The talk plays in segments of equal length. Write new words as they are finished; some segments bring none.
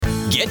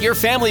Get your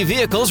family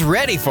vehicles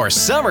ready for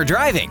summer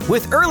driving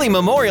with early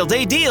Memorial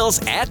Day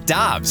deals at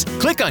Dobbs.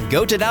 Click on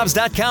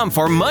GoToDobbs.com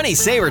for money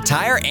saver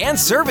tire and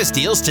service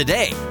deals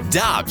today.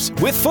 Dobbs,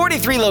 with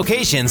 43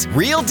 locations,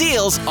 real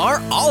deals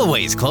are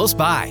always close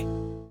by.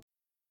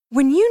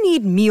 When you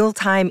need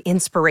mealtime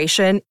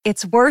inspiration,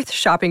 it's worth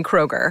shopping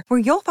Kroger, where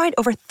you'll find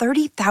over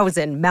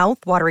 30,000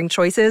 mouth-watering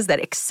choices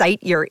that excite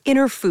your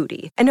inner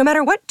foodie. And no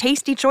matter what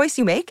tasty choice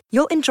you make,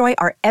 you'll enjoy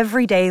our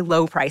everyday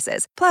low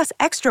prices, plus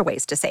extra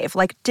ways to save,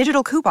 like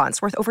digital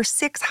coupons worth over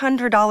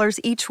 $600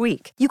 each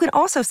week. You can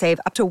also save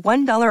up to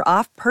 $1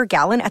 off per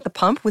gallon at the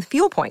pump with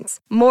fuel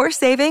points. More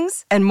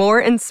savings and more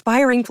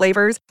inspiring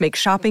flavors make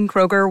shopping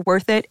Kroger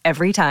worth it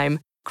every time.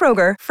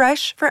 Kroger,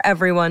 fresh for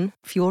everyone.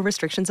 Fuel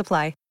restrictions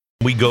apply.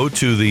 We go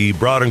to the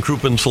Broad and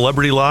Crouppen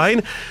Celebrity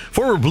Line.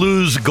 Former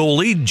Blues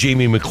goalie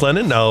Jamie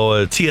McLennan, now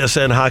a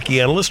TSN hockey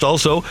analyst,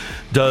 also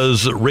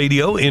does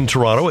radio in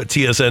Toronto at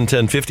TSN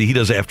 1050. He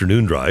does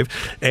Afternoon Drive,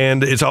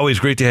 and it's always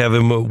great to have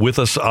him with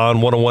us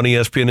on 101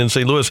 ESPN in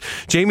St. Louis.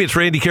 Jamie, it's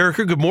Randy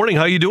Carricker. Good morning.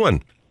 How you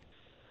doing?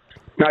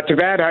 Not too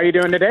bad. How are you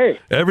doing today?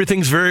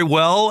 Everything's very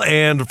well.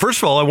 And first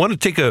of all, I want to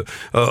take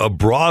a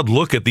broad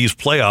look at these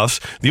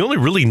playoffs. The only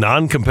really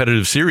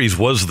non-competitive series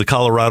was the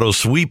Colorado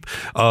sweep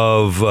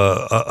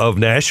of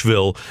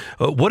Nashville.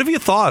 What have you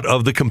thought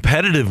of the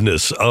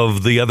competitiveness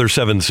of the other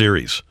 7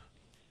 series?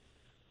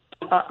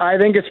 I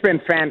think it's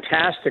been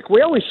fantastic.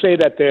 We always say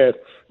that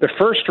the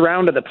first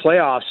round of the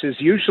playoffs is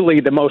usually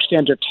the most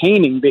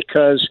entertaining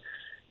because,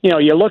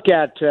 you look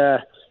at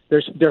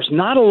there's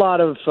not a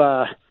lot of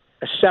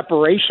a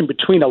separation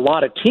between a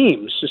lot of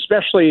teams,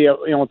 especially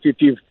if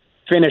you've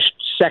finished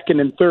second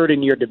and third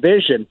in your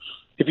division.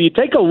 If you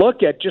take a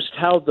look at just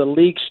how the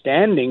league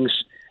standings,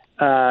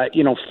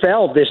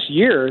 fell this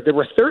year, there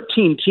were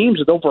 13 teams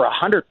with over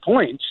 100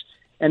 points,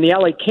 and the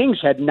LA Kings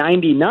had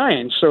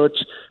 99. So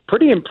it's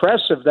pretty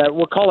impressive that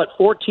we'll call it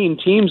 14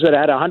 teams that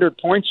had 100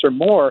 points or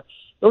more.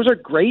 Those are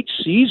great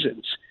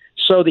seasons.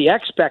 So the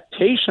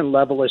expectation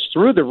level is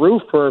through the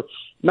roof for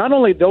not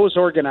only those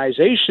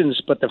organizations,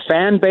 but the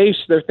fan base.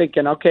 They're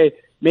thinking, okay,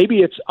 maybe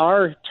it's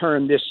our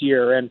turn this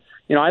year. And,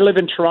 I live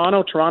in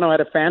Toronto. Toronto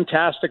had a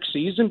fantastic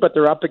season, but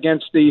they're up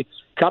against the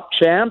Cup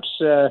champs.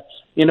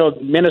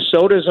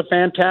 Minnesota is a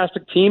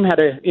fantastic team, had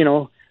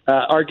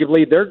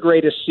arguably their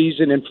greatest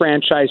season in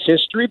franchise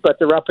history, but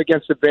they're up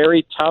against a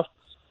very tough,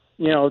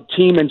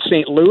 team in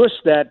St. Louis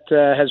that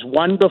has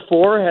won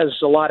before, has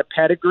a lot of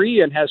pedigree,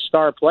 and has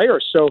star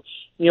players. So,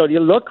 you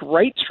look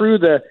right through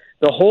the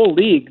whole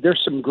league,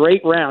 there's some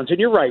great rounds. And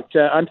you're right.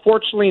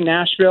 Unfortunately,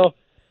 Nashville,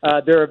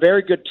 they're a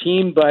very good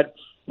team, but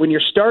when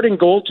you're starting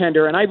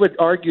goaltender, and I would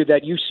argue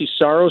that UC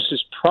Saros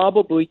is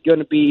probably going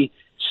to be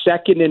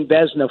second in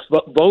Vezina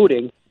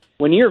voting.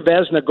 When your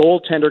Vezina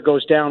goaltender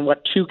goes down,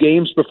 2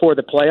 games before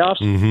the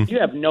playoffs, you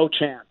have no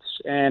chance.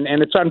 And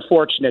it's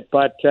unfortunate,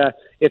 but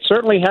it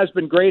certainly has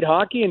been great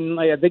hockey, and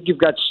I think you've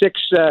got six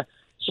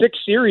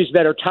series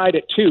that are tied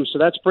at 2, so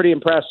that's pretty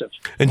impressive.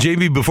 And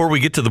Jamie, before we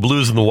get to the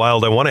Blues and the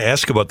Wild, I want to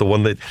ask about the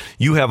one that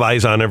you have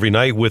eyes on every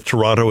night with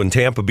Toronto and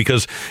Tampa,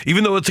 because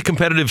even though it's a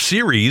competitive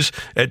series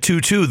at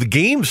 2-2, the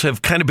games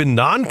have kind of been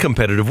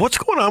non-competitive. What's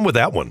going on with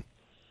that one?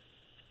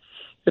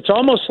 It's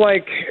almost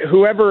like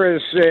whoever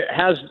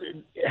has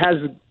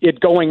it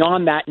going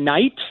on that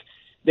night,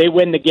 they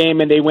win the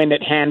game and they win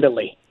it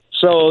handily.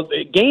 So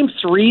Game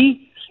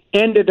 3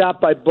 ended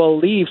up, I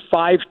believe,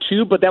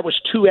 5-2, but that was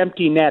 2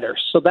 empty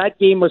netters. So that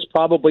game was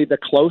probably the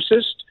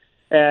closest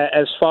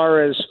as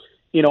far as,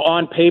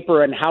 on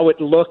paper and how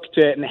it looked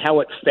and how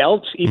it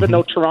felt, even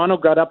though Toronto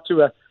got up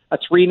to a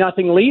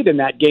 3-0 lead in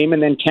that game,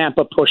 and then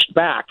Tampa pushed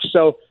back.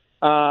 So,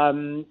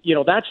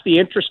 that's the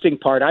interesting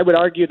part. I would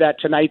argue that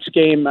tonight's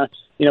game,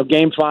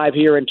 Game 5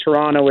 here in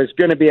Toronto is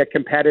going to be a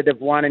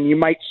competitive one, and you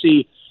might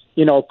see,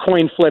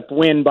 coin flip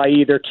win by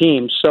either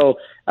team. So,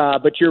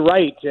 but you're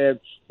right.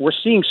 We're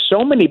seeing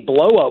so many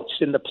blowouts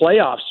in the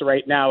playoffs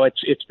right now.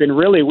 It's been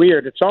really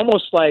weird. It's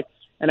almost like,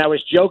 and I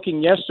was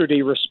joking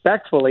yesterday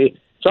respectfully,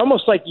 it's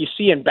almost like you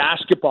see in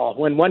basketball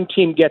when one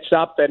team gets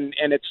up and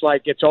it's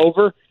like it's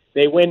over,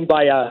 they win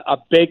by a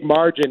big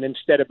margin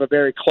instead of a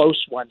very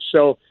close one.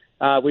 So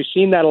we've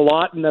seen that a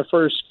lot in the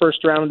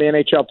first round of the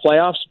NHL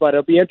playoffs, but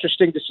it'll be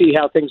interesting to see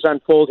how things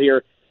unfold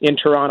here in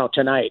Toronto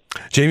tonight.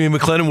 Jamie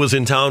McLennan was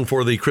in town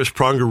for the Chris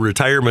Pronger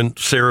retirement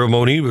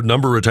ceremony,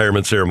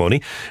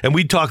 and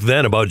we talked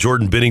then about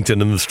Jordan Binnington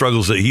and the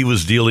struggles that he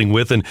was dealing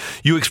with, and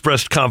you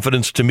expressed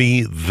confidence to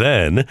me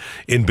then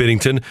in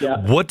Binnington. Yeah.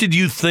 What did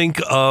you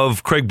think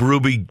of Craig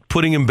Berube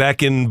putting him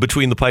back in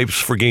between the pipes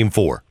for Game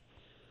 4?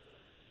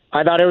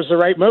 I thought it was the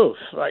right move.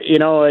 Billy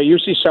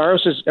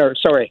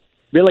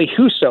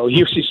Husso,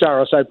 UC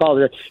Saros, I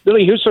apologize.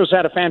 Billy Husso's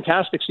had a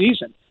fantastic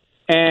season,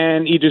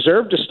 and he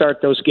deserved to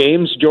start those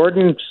games.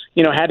 Jordan,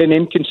 had an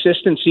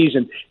inconsistent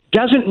season.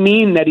 Doesn't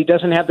mean that he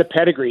doesn't have the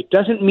pedigree.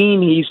 Doesn't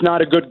mean he's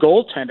not a good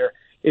goaltender.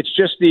 It's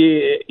just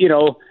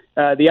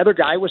the other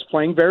guy was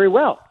playing very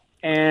well,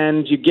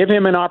 and you give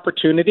him an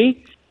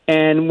opportunity.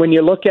 And when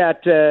you look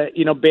at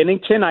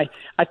Binnington,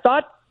 I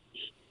thought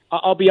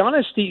I'll be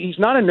honest, he's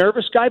not a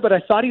nervous guy, but I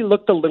thought he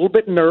looked a little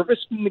bit nervous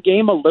in the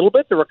game, a little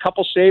bit. There were a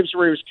couple saves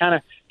where he was kind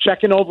of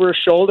checking over his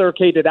shoulder.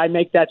 Okay, did I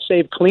make that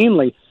save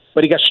cleanly?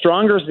 But he got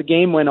stronger as the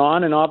game went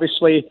on, and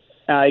obviously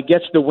he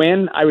gets the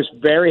win. I was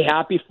very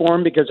happy for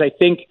him because I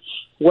think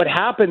what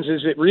happens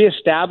is it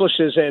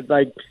reestablishes it,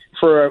 like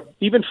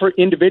even for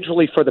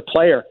individually for the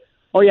player.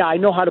 Oh, yeah, I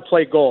know how to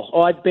play goal.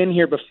 Oh, I've been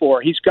here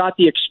before. He's got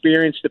the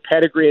experience, the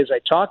pedigree, as I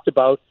talked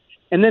about.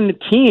 And then the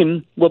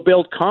team will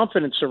build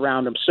confidence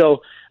around him.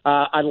 So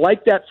I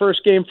like that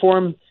first game for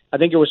him. I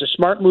think it was a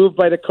smart move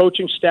by the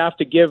coaching staff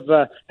to give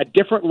a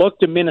different look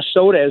to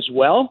Minnesota as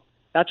well.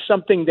 That's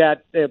something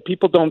that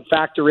people don't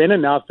factor in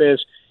enough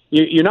is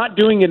you're not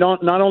doing it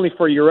not only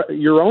for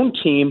your own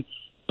team,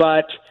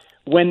 but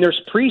when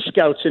there's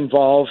pre-scouts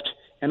involved,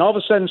 and all of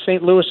a sudden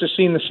St. Louis has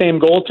seen the same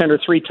goaltender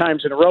 3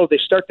 times in a row, they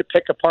start to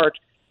pick apart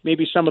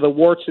maybe some of the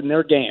warts in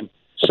their game.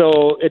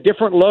 So a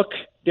different look,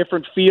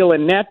 different feel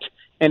in net,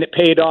 and it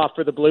paid off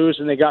for the Blues,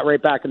 and they got right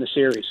back in the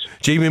series.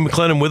 Jamie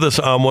McLennan with us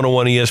on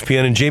 101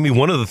 ESPN. And Jamie,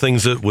 one of the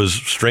things that was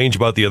strange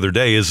about the other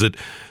day is that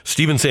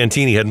Steven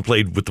Santini hadn't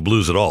played with the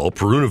Blues at all.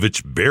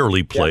 Perunovic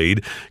barely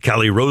played. Yep.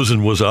 Calle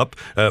Rosen was up.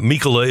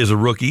 Mikkola is a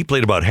rookie. He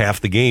played about half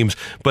the games.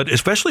 But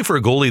especially for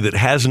a goalie that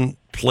hasn't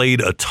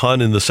played a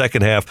ton in the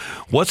second half,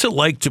 what's it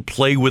like to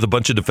play with a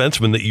bunch of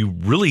defensemen that you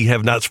really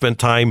have not spent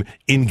time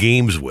in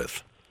games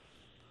with?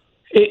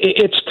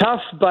 It's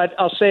tough, but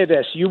I'll say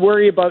this. You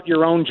worry about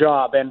your own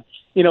job, and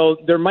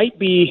there might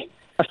be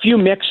a few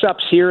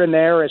mix-ups here and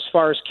there as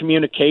far as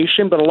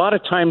communication, but a lot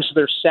of times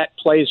they're set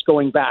plays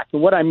going back.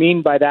 And what I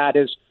mean by that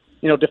is,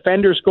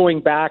 defenders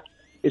going back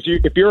is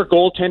if you're a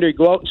goaltender, you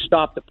go out and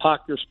stop the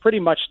puck, there's pretty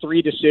much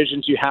 3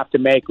 decisions you have to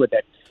make with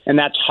it. And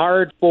that's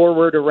hard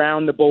forward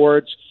around the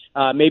boards,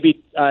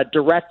 maybe a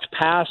direct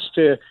pass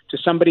to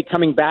somebody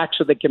coming back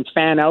so they can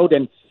fan out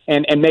and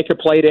make a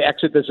play to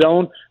exit the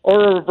zone,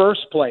 or a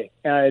reverse play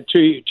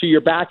to your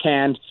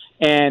backhand,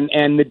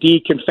 and the D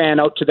can fan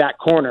out to that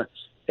corner.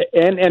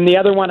 And the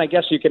other one, I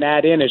guess you can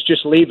add in, is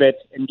just leave it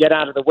and get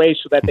out of the way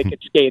so that they can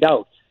skate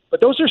out.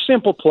 But those are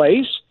simple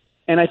plays,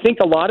 and I think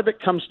a lot of it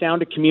comes down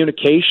to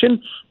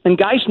communication, and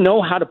guys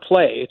know how to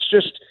play. It's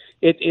just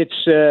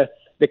it's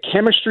the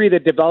chemistry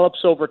that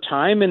develops over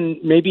time,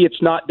 and maybe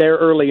it's not there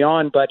early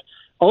on, but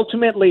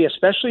ultimately,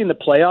 especially in the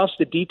playoffs,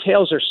 the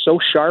details are so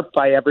sharp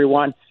by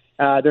everyone.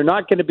 They're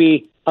not going to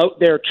be out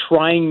there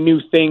trying new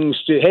things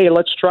hey,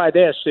 let's try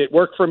this. It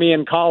worked for me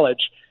in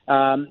college.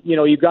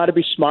 You've got to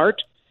be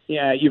smart.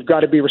 Yeah, you've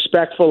got to be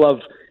respectful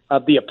of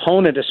the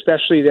opponent,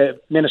 especially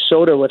the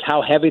Minnesota with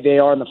how heavy they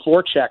are in the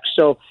forecheck.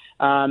 So,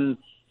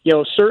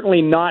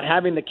 certainly not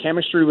having the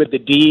chemistry with the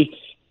D.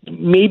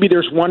 Maybe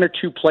there's 1 or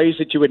 2 plays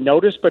that you would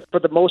notice, but for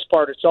the most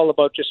part, it's all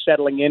about just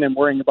settling in and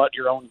worrying about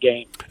your own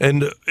game.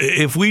 And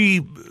if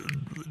we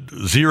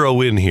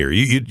zero in here,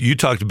 you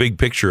talked a big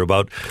picture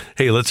about,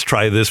 hey, let's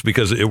try this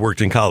because it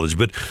worked in college.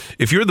 But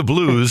if you're the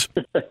Blues,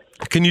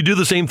 can you do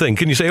the same thing?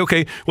 Can you say,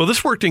 okay, well,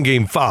 this worked in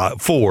game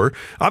 4.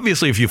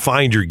 Obviously, if you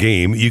find your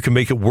game, you can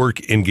make it work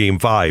in game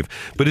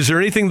 5. But is there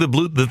anything that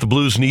the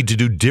Blues need to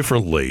do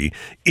differently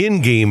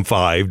in game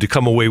 5 to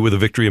come away with a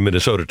victory in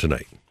Minnesota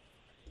tonight?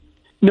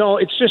 No,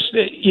 it's just,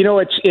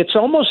 it's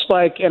almost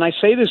like, and I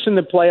say this in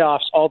the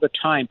playoffs all the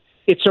time,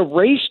 it's a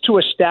race to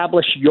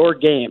establish your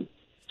game.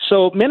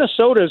 So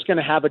Minnesota is going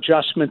to have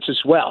adjustments as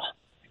well.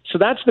 So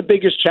that's the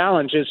biggest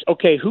challenge is,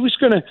 okay, who's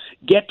going to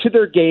get to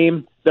their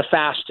game the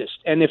fastest?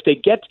 And if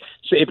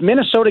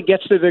Minnesota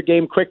gets to their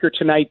game quicker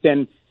tonight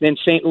than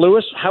St.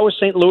 Louis, how is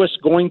St. Louis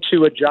going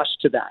to adjust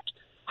to that?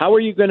 How are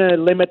you going to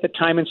limit the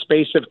time and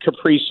space of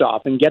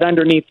Kaprizov and get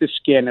underneath the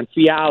skin and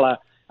Fiala?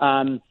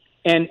 And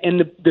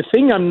the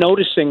thing I'm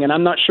noticing, and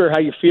I'm not sure how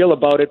you feel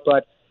about it,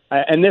 but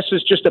and this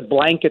is just a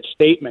blanket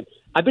statement,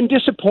 I've been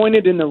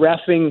disappointed in the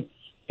reffing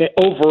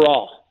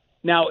overall.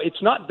 Now,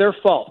 it's not their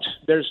fault.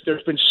 There's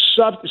been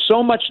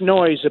so much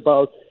noise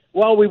about,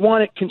 well, we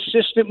want it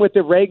consistent with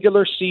the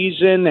regular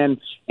season,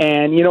 and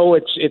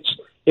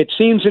it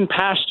seems in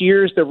past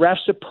years the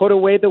refs have put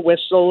away the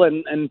whistle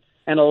and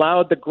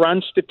allowed the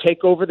grunts to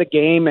take over the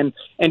game. And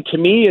to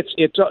me,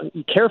 it's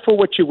careful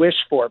what you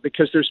wish for,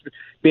 because there's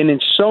been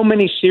in so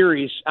many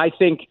series, I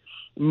think,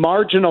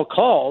 marginal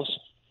calls,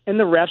 and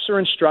the refs are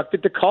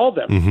instructed to call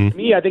them. Mm-hmm. To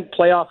me, I think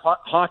playoff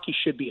hockey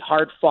should be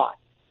hard fought.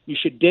 You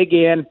should dig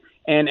in.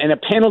 And a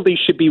penalty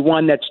should be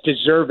one that's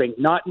deserving,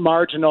 not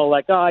marginal,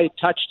 like, he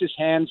touched his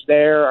hands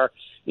there, or,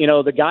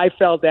 the guy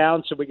fell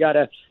down, so we got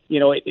to,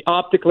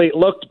 optically it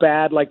looked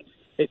bad. Like,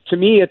 to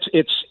me,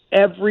 it's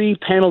every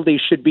penalty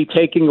should be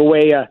taking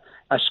away a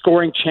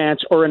scoring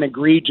chance or an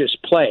egregious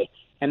play.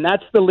 And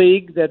that's the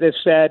league that has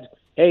said,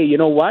 hey, you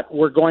know what,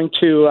 we're going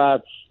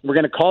to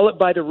call it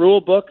by the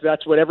rule book.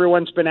 That's what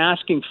everyone's been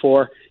asking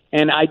for.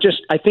 And I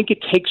think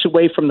it takes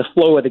away from the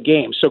flow of the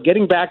game. So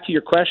getting back to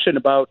your question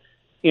about,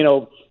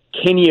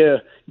 can you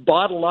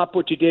bottle up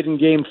what you did in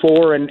Game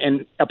 4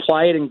 and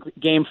apply it in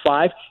Game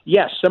 5?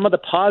 Yes, some of the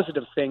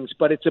positive things,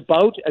 but it's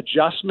about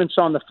adjustments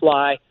on the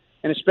fly,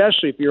 and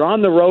especially if you're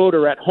on the road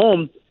or at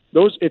home,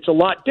 it's a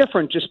lot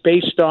different just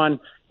based on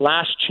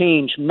last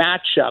change,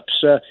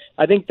 matchups.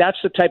 I think that's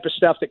the type of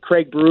stuff that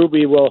Craig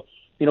Berube will,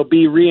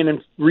 be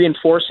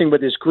reinforcing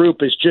with his group,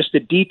 is just the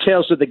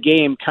details of the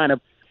game, kind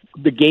of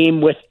the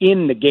game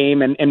within the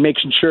game, and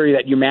making sure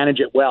that you manage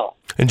it well.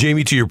 And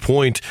Jamie, to your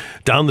point,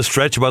 down the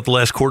stretch about the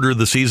last quarter of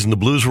the season, the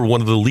Blues were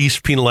one of the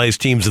least penalized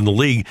teams in the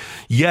league,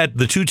 yet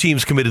the two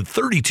teams committed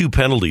 32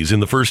 penalties in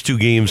the first two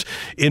games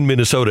in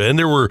Minnesota. And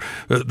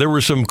there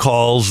were some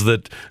calls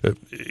that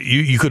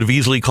you could have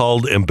easily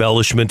called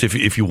embellishment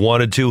if you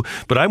wanted to,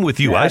 but I'm with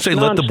you. Yeah, I say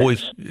nonsense. Let the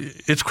boys.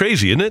 It's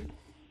crazy, isn't it?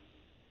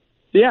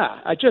 Yeah,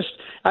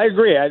 I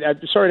agree. I'm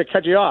sorry to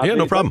cut you off. Yeah,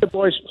 no problem. Let the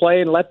boys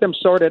play and let them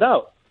sort it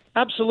out.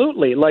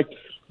 Absolutely. Like,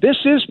 this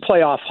is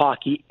playoff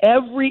hockey.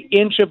 Every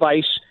inch of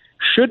ice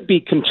should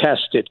be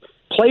contested.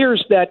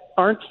 Players that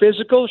aren't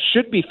physical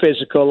should be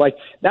physical. Like,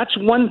 that's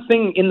one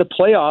thing in the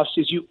playoffs,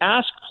 is you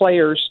ask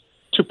players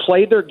to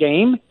play their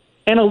game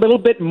and a little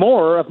bit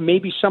more of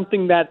maybe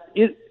something that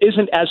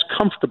isn't as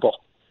comfortable.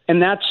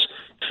 And that's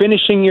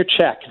finishing your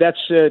check. That's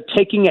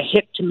taking a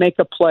hit to make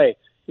a play.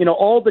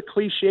 All the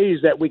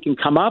cliches that we can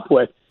come up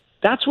with.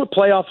 That's what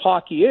playoff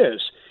hockey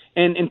is.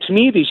 And to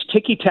me, these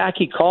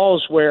ticky-tacky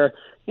calls where,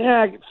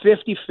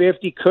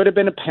 50-50 could have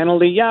been a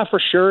penalty. Yeah, for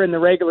sure, in the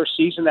regular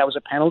season that was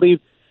a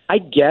penalty. I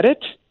get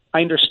it.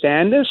 I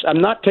understand this. I'm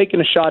not taking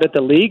a shot at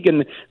the league,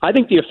 and I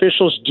think the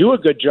officials do a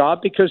good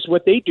job, because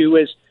what they do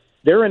is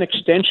they're an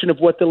extension of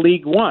what the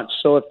league wants.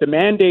 So if the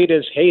mandate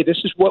is, hey, this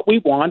is what we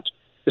want,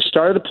 the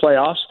start of the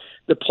playoffs,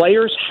 the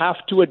players have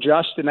to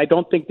adjust, and I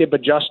don't think they've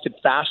adjusted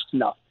fast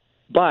enough.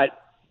 But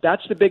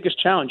that's the biggest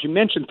challenge. You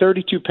mentioned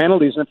 32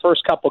 penalties in the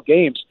first couple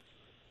games.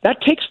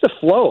 That takes the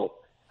flow.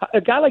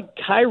 A guy like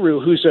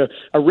Kyrou, who's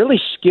a really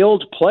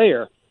skilled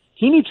player,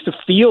 he needs to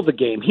feel the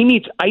game. He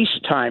needs ice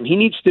time. He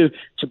needs to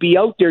be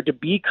out there, to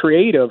be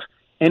creative.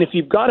 And if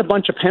you've got a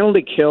bunch of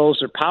penalty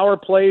kills or power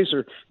plays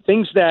or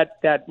things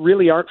that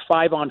really aren't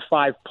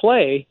 5-on-5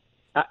 play,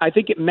 I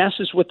think it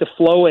messes with the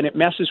flow, and it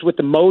messes with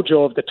the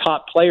mojo of the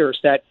top players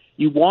that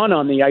you want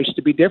on the ice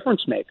to be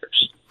difference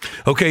makers.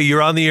 Okay,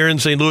 you're on the air in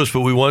St. Louis, but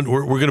we're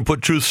going to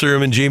put truth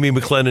serum in Jamie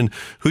McLennan.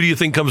 Who do you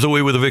think comes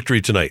away with a victory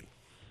tonight?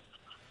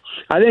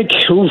 I think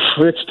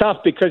it's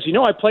tough, because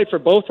I played for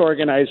both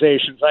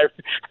organizations.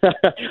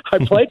 I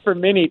played for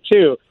Mini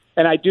too,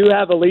 and I do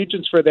have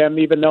allegiance for them,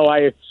 even though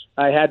I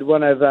had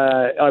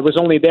I was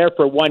only there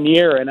for 1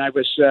 year, and I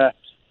was.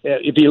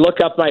 If you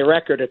look up my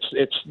record,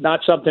 it's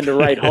not something to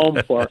write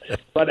home for.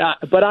 But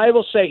I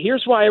will say,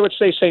 here's why I would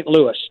say St.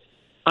 Louis.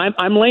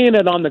 I'm laying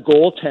it on the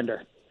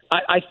goaltender.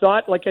 I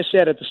thought, like I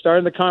said at the start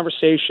of the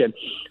conversation,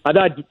 I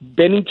thought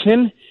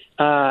Binnington,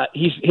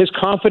 his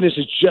confidence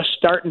is just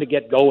starting to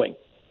get going.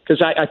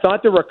 Because I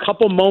thought there were a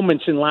couple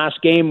moments in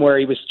last game where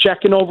he was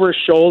checking over his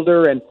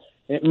shoulder and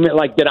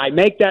like, did I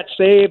make that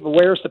save?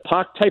 Where's the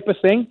puck type of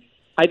thing?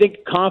 I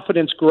think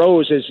confidence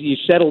grows as he's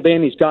settled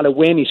in. He's got a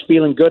win. He's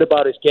feeling good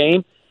about his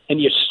game,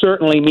 and you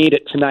certainly need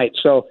it tonight.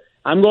 So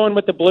I'm going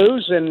with the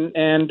Blues,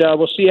 and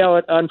we'll see how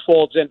it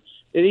unfolds. And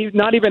he's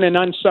not even an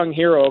unsung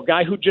hero, a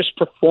guy who just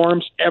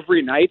performs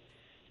every night.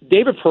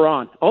 David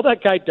Perron, all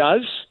that guy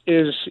does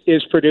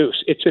is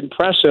produce. It's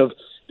impressive,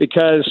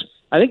 because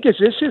I think is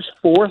this his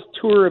fourth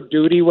tour of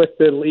duty with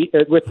the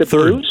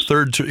Blues?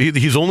 Third.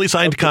 He's only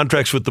signed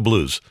contracts with the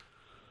Blues.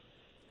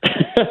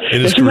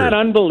 Isn't that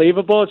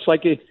unbelievable? It's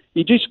like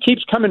he just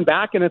keeps coming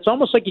back, and it's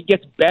almost like he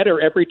gets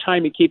better every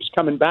time he keeps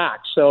coming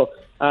back. So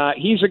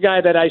he's a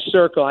guy that I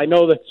circle. I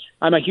know that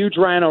I'm a huge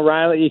Ryan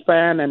O'Reilly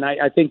fan, and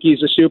I think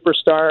he's a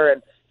superstar,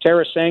 and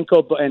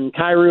Tarasenko and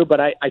Kyrou, but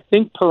I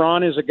think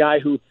Perron is a guy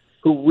who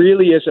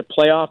really is a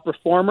playoff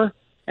performer.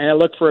 And I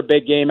look for a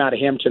big game out of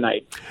him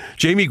tonight.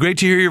 Jamie, great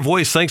to hear your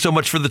voice. Thanks so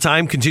much for the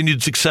time.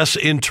 Continued success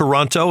in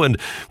Toronto, and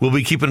we'll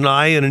be keeping an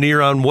eye and an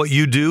ear on what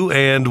you do,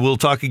 and we'll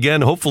talk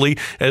again, hopefully,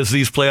 as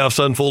these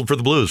playoffs unfold for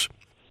the Blues.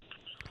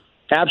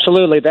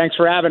 Absolutely. Thanks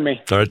for having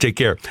me. All right, take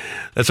care.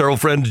 That's our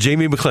old friend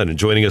Jamie McLennan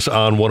joining us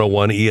on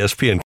 101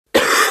 ESPN.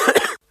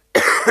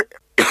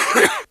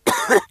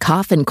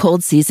 Cough and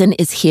cold season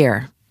is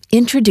here.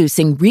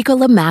 Introducing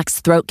Ricola Max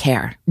Throat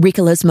Care,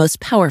 Ricola's most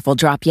powerful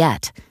drop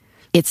yet.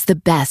 It's the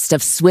best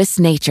of Swiss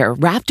nature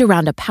wrapped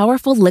around a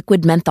powerful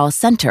liquid menthol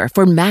center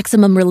for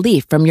maximum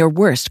relief from your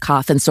worst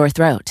cough and sore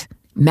throat.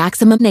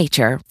 Maximum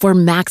nature for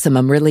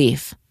maximum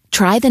relief.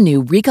 Try the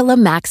new Ricola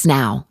Max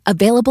now,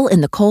 available in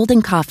the cold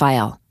and cough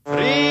aisle.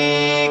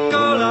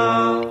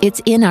 Ricola.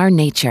 It's in our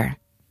nature.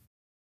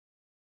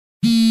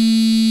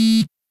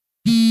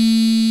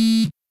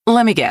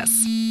 Let me guess.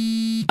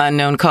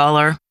 Unknown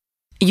caller?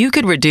 You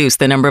could reduce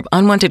the number of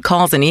unwanted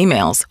calls and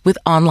emails with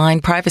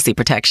online privacy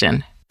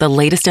protection. The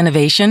latest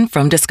innovation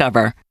from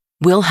Discover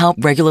will help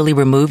regularly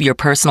remove your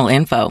personal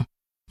info,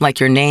 like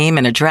your name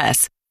and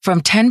address,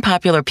 from 10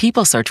 popular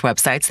people search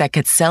websites that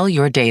could sell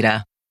your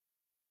data.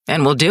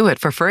 And we'll do it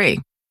for free.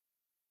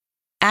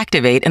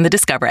 Activate in the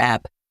Discover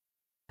app.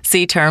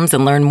 See terms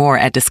and learn more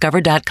at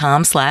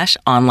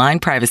discover.com/online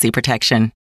privacy protection.